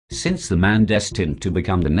Since the man destined to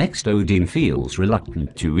become the next Odin feels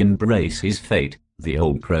reluctant to embrace his fate, the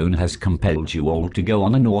old crone has compelled you all to go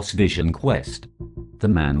on a Norse vision quest. The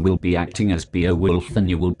man will be acting as Beowulf and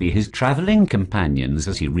you will be his traveling companions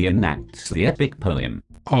as he reenacts the epic poem.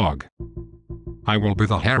 Og. I will be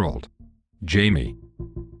the herald. Jamie.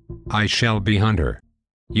 I shall be hunter.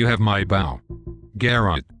 You have my bow.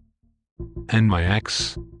 Garrett. And my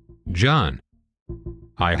axe. John.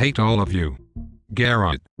 I hate all of you.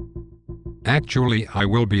 Garrett. Actually, I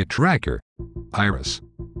will be a tracker. Iris.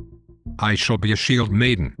 I shall be a shield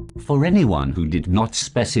maiden. For anyone who did not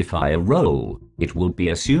specify a role, it will be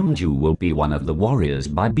assumed you will be one of the warriors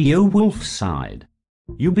by Beowulf's side.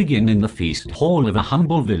 You begin in the feast hall of a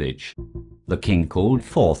humble village. The king called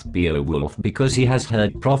forth Beowulf because he has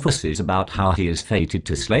heard prophecies about how he is fated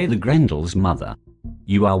to slay the Grendel's mother.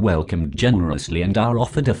 You are welcomed generously and are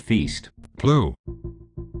offered a feast. Blue.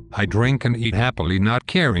 I drink and eat happily, not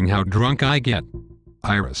caring how drunk I get.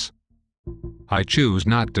 Iris. I choose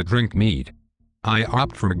not to drink mead. I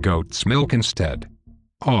opt for goat's milk instead.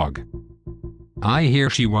 Og. I hear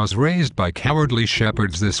she was raised by cowardly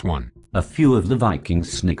shepherds, this one. A few of the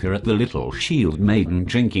Vikings snicker at the little shield maiden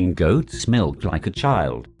drinking goat's milk like a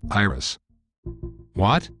child. Iris.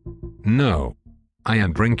 What? No. I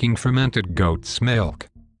am drinking fermented goat's milk.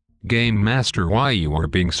 Game Master, why you are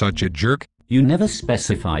being such a jerk? You never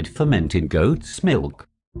specified fermented goat's milk.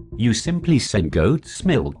 You simply said goat's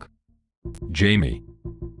milk. Jamie.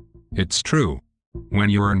 It's true. When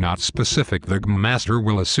you are not specific, the Game Master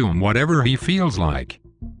will assume whatever he feels like.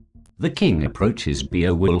 The king approaches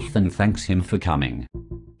Beowulf and thanks him for coming.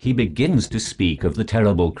 He begins to speak of the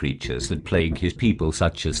terrible creatures that plague his people,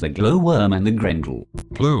 such as the glowworm and the Grendel.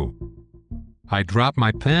 Blue. I drop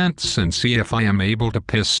my pants and see if I am able to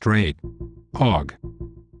piss straight. Og.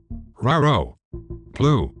 Raro.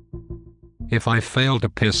 Blue. If I fail to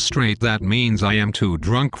piss straight, that means I am too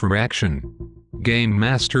drunk for action. Game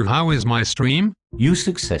Master, how is my stream? You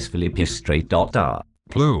successfully piss straight.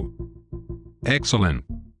 Blue. Excellent.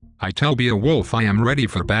 I tell Beowulf I am ready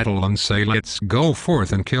for battle and say let's go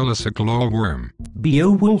forth and kill us a glowworm.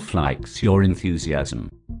 Beowulf likes your enthusiasm.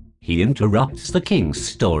 He interrupts the king's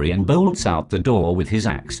story and bolts out the door with his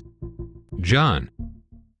axe. John.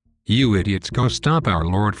 You idiots, go stop our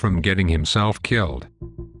lord from getting himself killed.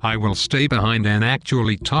 I will stay behind and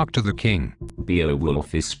actually talk to the king.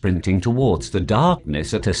 Beowulf is sprinting towards the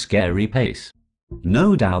darkness at a scary pace.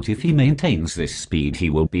 No doubt if he maintains this speed he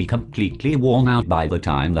will be completely worn out by the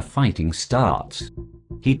time the fighting starts.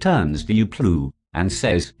 He turns to you, Blue, and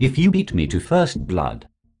says, if you beat me to first blood,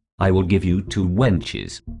 I will give you 2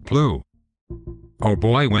 wenches. Blue. Oh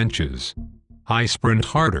boy, wenches. I sprint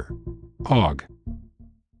harder. Og.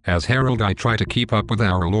 As herald I try to keep up with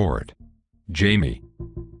our lord. Jamie.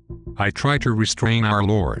 I try to restrain our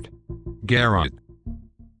lord. Garrett.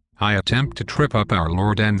 I attempt to trip up our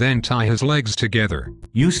lord and then tie his legs together.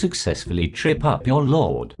 You successfully trip up your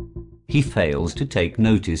lord. He fails to take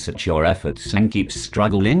notice at your efforts and keeps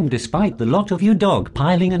struggling despite the lot of you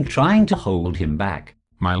dogpiling and trying to hold him back.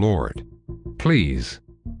 My lord. Please.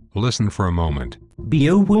 Listen for a moment.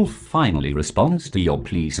 Beowulf finally responds to your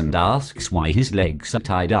pleas and asks why his legs are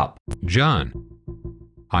tied up. John.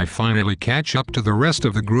 I finally catch up to the rest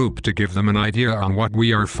of the group to give them an idea on what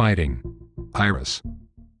we are fighting. Iris.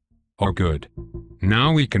 Oh good.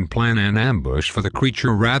 Now we can plan an ambush for the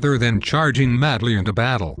creature rather than charging madly into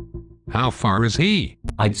battle. How far is he?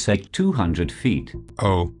 I'd say 200 feet.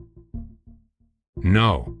 Oh.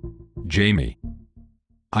 No. Jamie.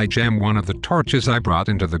 I jam one of the torches I brought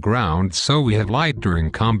into the ground so we have light during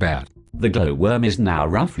combat. The glowworm is now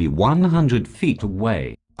roughly 100 feet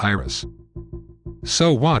away. Iris.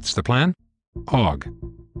 So what's the plan? Og.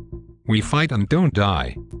 We fight and don't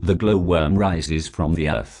die. The glowworm rises from the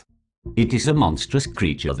earth. It is a monstrous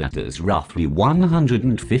creature that is roughly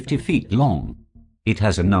 150 feet long. It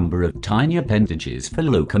has a number of tiny appendages for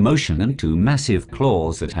locomotion and 2 massive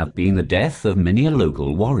claws that have been the death of many a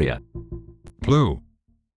local warrior. Blue.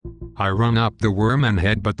 I run up the worm and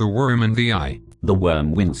headbutt the worm in the eye. The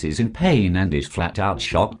worm winces in pain and is flat out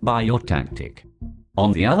shocked by your tactic.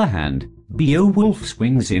 On the other hand, Beowulf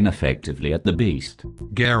swings in effectively at the beast.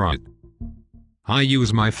 Garrett. I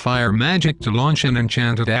use my fire magic to launch an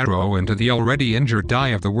enchanted arrow into the already injured eye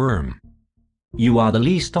of the worm. You are the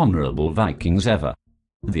least honorable Vikings ever.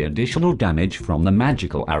 The additional damage from the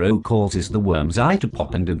magical arrow causes the worm's eye to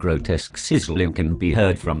pop and a grotesque sizzling can be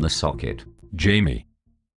heard from the socket. Jamie.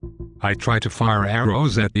 I try to fire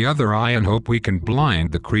arrows at the other eye and hope we can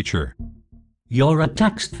blind the creature. Your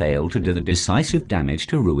attacks fail to do the decisive damage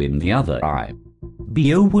to ruin the other eye.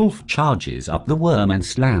 Beowulf charges up the worm and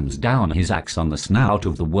slams down his axe on the snout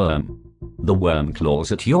of the worm. The worm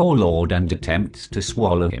claws at your lord and attempts to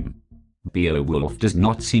swallow him. Beowulf does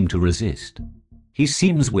not seem to resist. He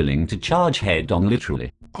seems willing to charge head-on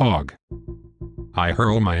literally. Og. I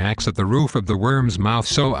hurl my axe at the roof of the worm's mouth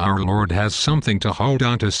so our lord has something to hold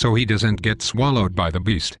on to so he doesn't get swallowed by the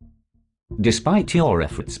beast. Despite your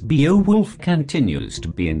efforts, Beowulf continues to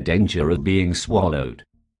be in danger of being swallowed.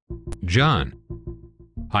 John.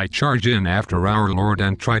 I charge in after our lord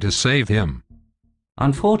and try to save him.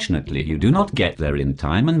 Unfortunately, you do not get there in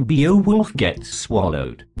time and Beowulf gets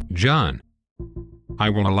swallowed. John. I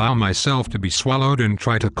will allow myself to be swallowed and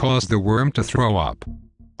try to cause the worm to throw up.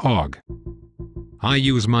 Og. I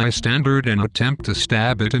use my standard and attempt to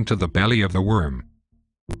stab it into the belly of the worm.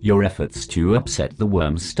 Your efforts to upset the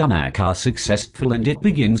worm's stomach are successful and it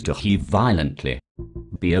begins to heave violently.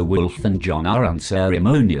 Beowulf and John are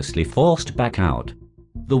unceremoniously forced back out.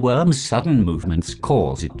 The worm's sudden movements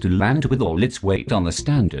cause it to land with all its weight on the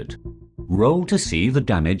standard. Roll to see the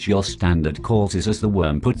damage your standard causes as the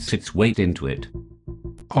worm puts its weight into it.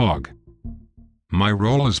 Og. My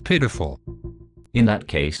roll is pitiful. In that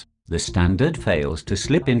case, the standard fails to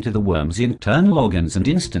slip into the worm's internal organs and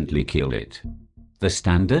instantly kill it. The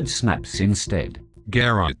standard snaps instead.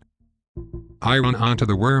 Garrot. I run onto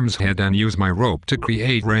the worm's head and use my rope to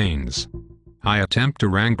create reins. I attempt to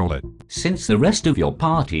wrangle it. Since the rest of your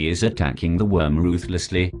party is attacking the worm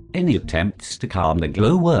ruthlessly, any attempts to calm the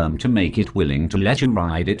glowworm to make it willing to let you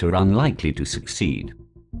ride it are unlikely to succeed.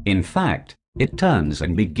 In fact, it turns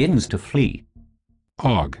and begins to flee.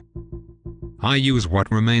 Og. I use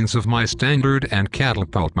what remains of my standard and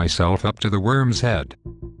catapult myself up to the worm's head.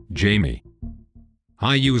 Jamie.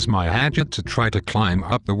 I use my hatchet to try to climb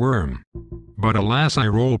up the worm. But alas, I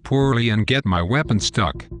roll poorly and get my weapon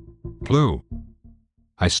stuck. Plu.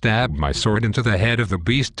 I stab my sword into the head of the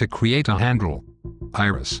beast to create a handle.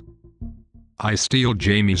 Iris. I steal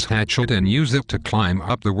Jamie's hatchet and use it to climb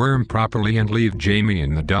up the worm properly and leave Jamie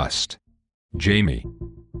in the dust. Jamie.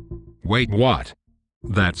 Wait, what?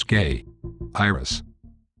 That's gay. Iris.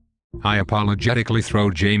 I apologetically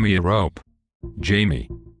throw Jamie a rope. Jamie.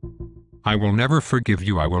 I will never forgive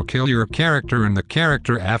you. I will kill your character and the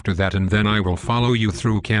character after that, and then I will follow you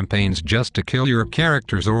through campaigns just to kill your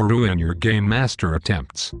characters or ruin your game master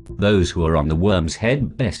attempts. Those who are on the worm's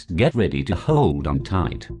head best get ready to hold on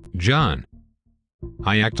tight. John.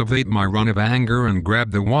 I activate my run of anger and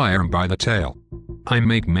grab the Wyrm by the tail. I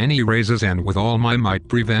make many raises and with all my might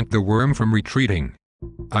prevent the worm from retreating.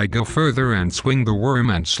 I go further and swing the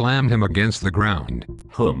worm and slam him against the ground.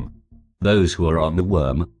 Those who are on the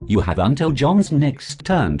worm, you have until John's next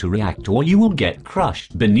turn to react or you will get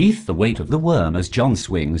crushed beneath the weight of the worm as John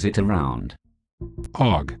swings it around.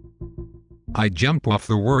 Og. I jump off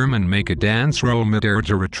the worm and make a dance roll midair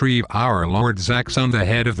to retrieve our Lord's axe on the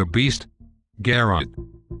head of the beast. Garrot.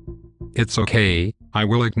 It's okay, I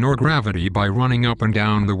will ignore gravity by running up and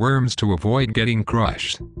down the worms to avoid getting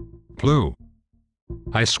crushed. Plu.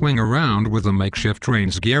 I swing around with the makeshift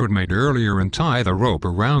reins Garrett made earlier and tie the rope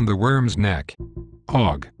around the worm's neck.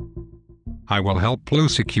 Og. I will help Plu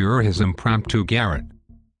secure his impromptu Garrett.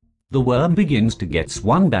 The worm begins to get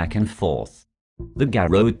swung back and forth. The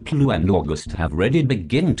Garrot, Plu and August have ready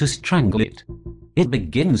begin to strangle it. It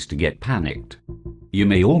begins to get panicked. You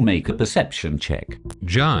may all make a perception check.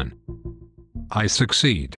 John. I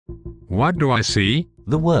succeed. What do I see?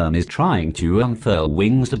 The worm is trying to unfurl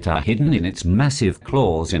wings that are hidden in its massive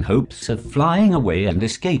claws in hopes of flying away and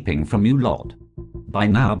escaping from you lot. By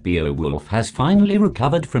now Beowulf has finally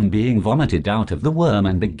recovered from being vomited out of the worm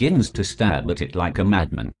and begins to stab at it like a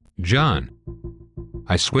madman. John.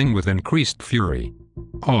 I swing with increased fury.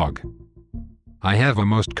 Og. I have a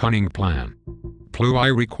most cunning plan. Plu, I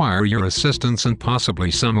require your assistance and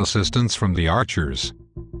possibly some assistance from the archers.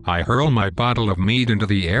 I hurl my bottle of mead into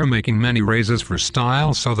the air, making many raises for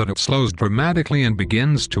style so that it slows dramatically and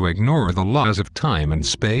begins to ignore the laws of time and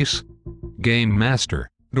space. Game Master,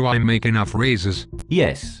 do I make enough raises?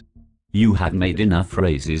 Yes. You have made enough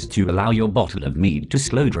raises to allow your bottle of mead to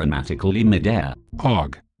slow dramatically midair.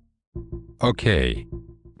 Og. Okay.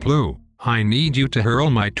 Plu, I need you to hurl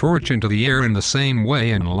my torch into the air in the same way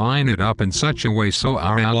and line it up in such a way so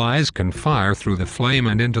our allies can fire through the flame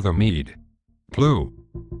and into the mead. Plu.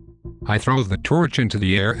 I throw the torch into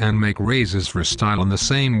the air and make raises for style in the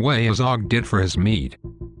same way as Og did for his mead.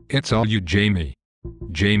 It's all you, Jamie.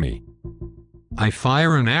 Jamie. I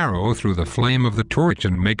fire an arrow through the flame of the torch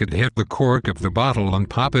and make it hit the cork of the bottle and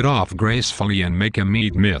pop it off gracefully and make a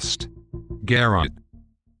mead mist. Garrot.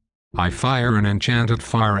 I fire an enchanted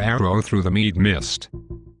fire arrow through the mead mist.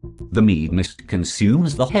 The mead mist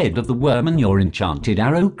consumes the head of the worm and your enchanted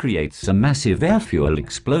arrow creates a massive air fuel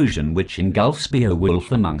explosion which engulfs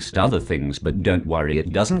Beowulf amongst other things, but don't worry,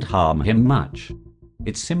 it doesn't harm him much.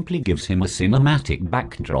 It simply gives him a cinematic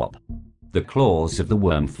backdrop. The claws of the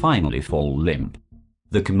worm finally fall limp.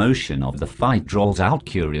 The commotion of the fight draws out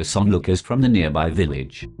curious onlookers from the nearby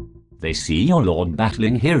village. They see your lord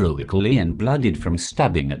battling heroically and blooded from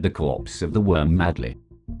stabbing at the corpse of the worm madly.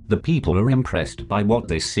 The people are impressed by what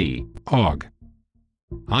they see. Og.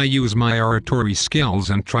 I use my oratory skills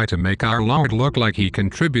and try to make our lord look like he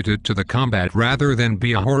contributed to the combat rather than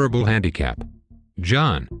be a horrible handicap.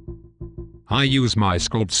 John. I use my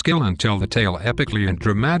sculpt skill and tell the tale epically and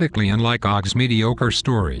dramatically, unlike Og's mediocre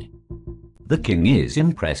story. The king is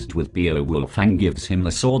impressed with Beowulf and gives him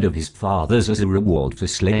the sword of his fathers as a reward for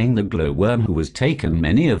slaying the glowworm who has taken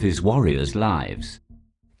many of his warriors' lives.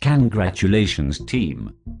 Congratulations,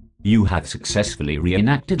 team! You have successfully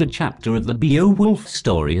reenacted a chapter of the Beowulf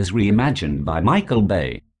story as reimagined by Michael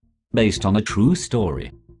Bay, based on a true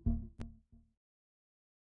story.